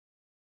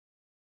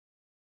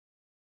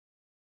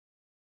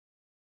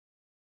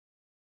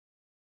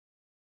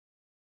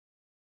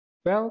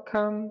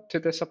Welcome to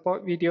the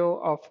support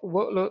video of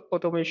Workload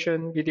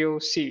Automation video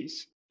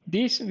series.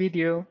 This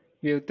video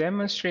will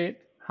demonstrate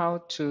how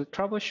to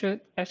troubleshoot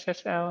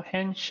SSL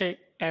handshake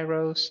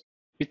errors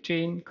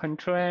between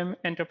ControlM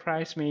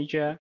Enterprise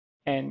Manager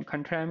and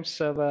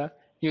ControlMServer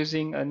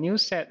using a new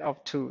set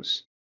of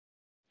tools.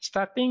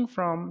 Starting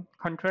from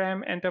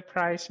ControlM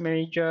Enterprise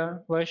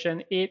Manager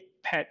version 8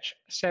 patch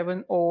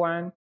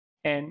 701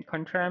 and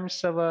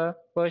ControlMServer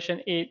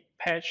version 8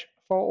 patch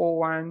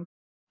 401,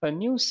 a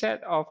new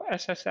set of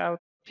SSL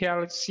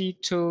PLC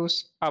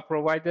tools are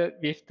provided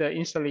with the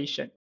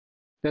installation.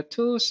 The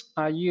tools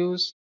are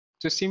used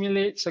to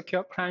simulate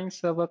secure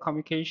client-server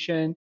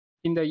communication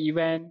in the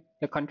event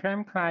the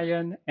ControlM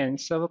client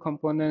and server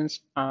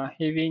components are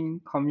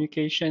having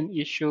communication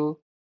issue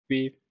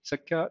with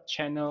secure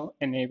channel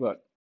enabled.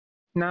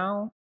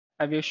 Now,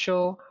 I will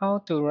show how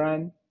to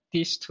run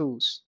these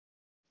tools.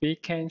 We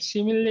can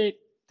simulate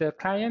the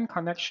client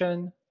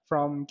connection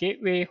from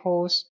gateway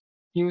host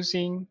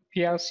using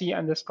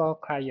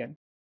PLC_client.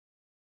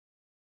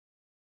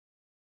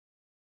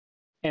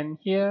 And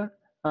here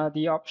are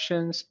the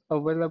options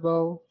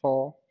available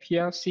for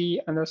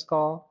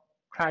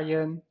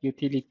PLC_client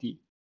utility.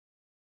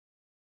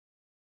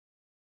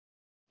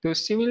 To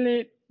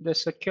simulate the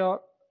secure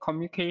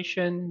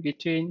communication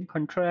between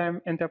ControlM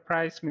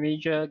Enterprise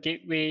Manager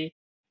Gateway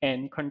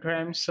and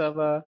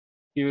ControlMServer,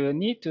 you will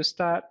need to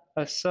start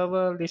a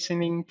server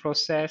listening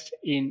process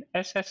in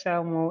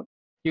SSL mode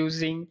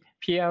using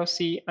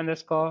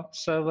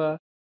PLC_server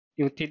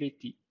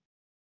utility.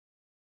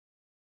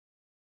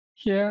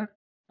 Here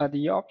are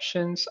the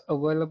options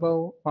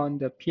available on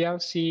the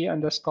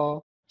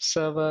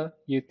PLC_server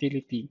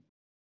utility.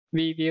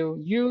 We will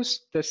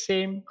use the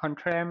same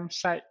ControlM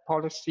site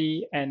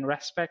policy and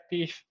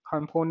respective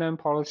component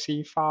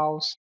policy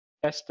files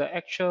as the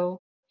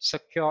actual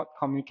secured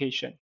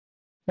communication.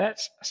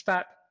 Let's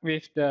start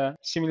with the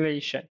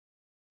simulation.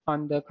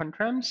 On the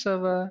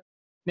ControlMServer,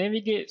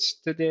 navigate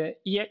to the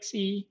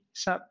exe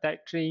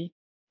subdirectory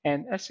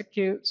and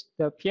execute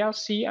the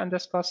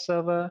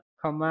PLC_server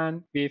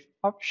command with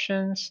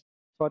options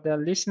for the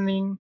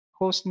listening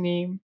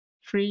hostname,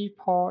 free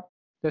port,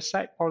 the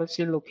site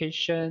policy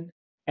location,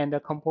 and the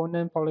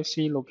component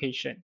policy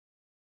location.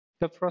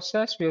 The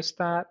process will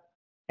start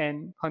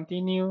and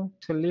continue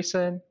to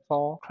listen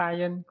for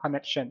client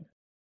connection.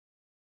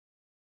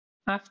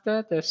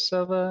 After the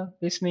server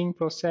listening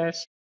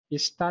process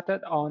is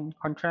started on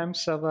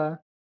ControlMServer,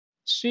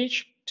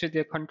 switch to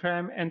the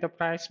ControlM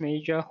Enterprise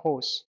Manager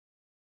host.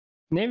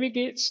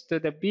 Navigate to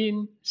the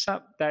bin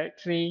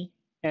subdirectory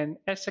and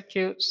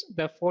execute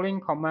the following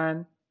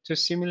command to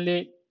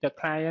simulate the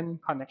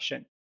client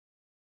connection.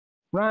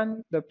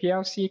 Run the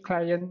PLC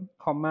client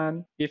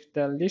command with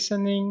the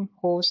listening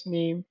host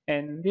name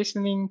and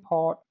listening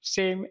port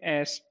same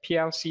as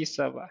PLC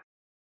server.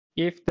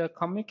 If the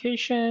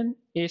communication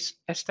is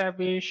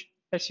established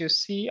as you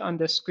see on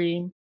the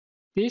screen,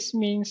 this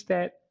means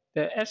that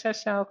the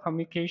SSL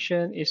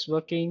communication is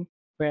working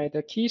where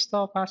the key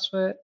store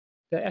password,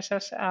 the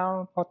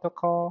SSL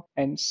protocol,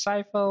 and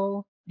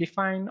cipher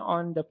defined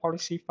on the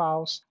policy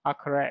files are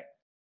correct.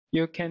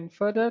 You can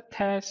further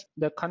test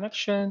the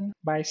connection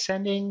by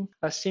sending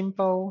a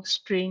simple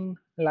string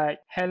like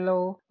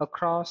hello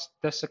across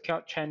the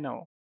secured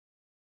channel.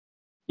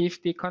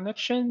 If the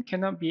connection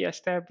cannot be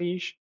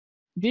established,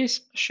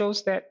 this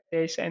shows that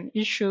there is an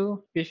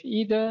issue with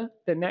either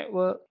the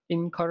network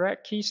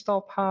incorrect key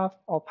store path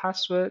or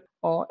password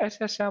or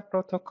SSL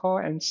protocol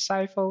and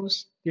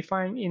ciphers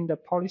defined in the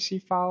policy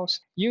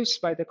files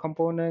used by the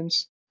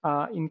components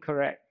are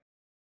incorrect.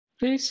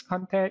 Please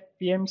contact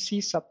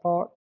BMC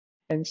support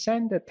and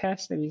send the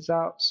test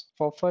results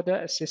for further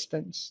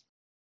assistance.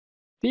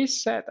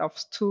 This set of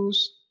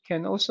tools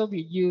can also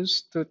be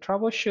used to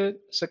troubleshoot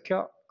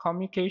secure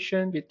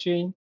communication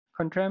between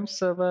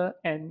ControlMServer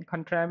and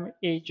ControlM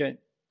agent,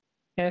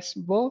 as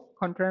both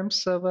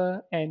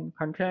ControlMServer and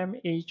ControlM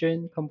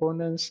agent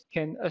components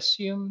can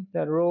assume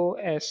the role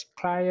as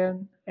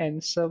client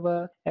and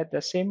server at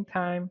the same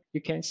time.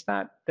 You can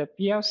start the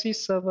PLC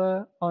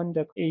server on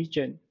the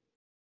agent.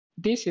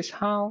 This is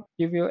how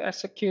you will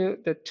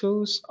execute the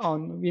tools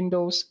on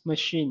Windows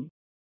machine.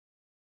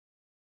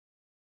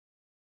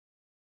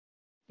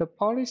 The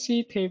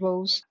policy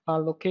tables are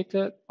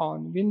located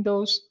on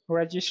Windows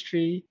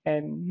registry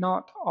and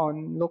not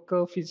on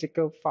local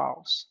physical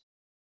files.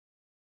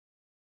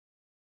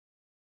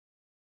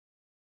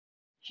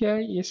 Here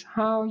is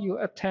how you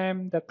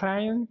attempt the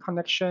client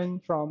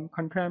connection from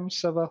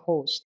ControlMServer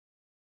host.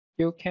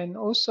 You can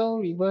also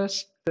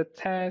reverse the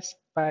test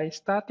by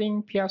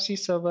starting PLC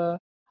server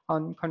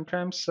on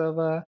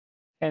ControlMServer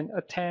and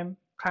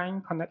attempt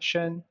client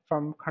connection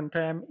from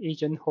ControlM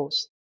agent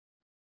host.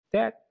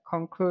 That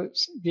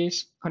concludes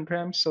this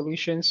ControlM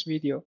Solutions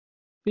video.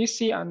 Please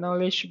see our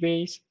knowledge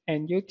base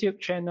and YouTube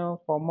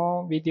channel for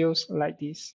more videos like this.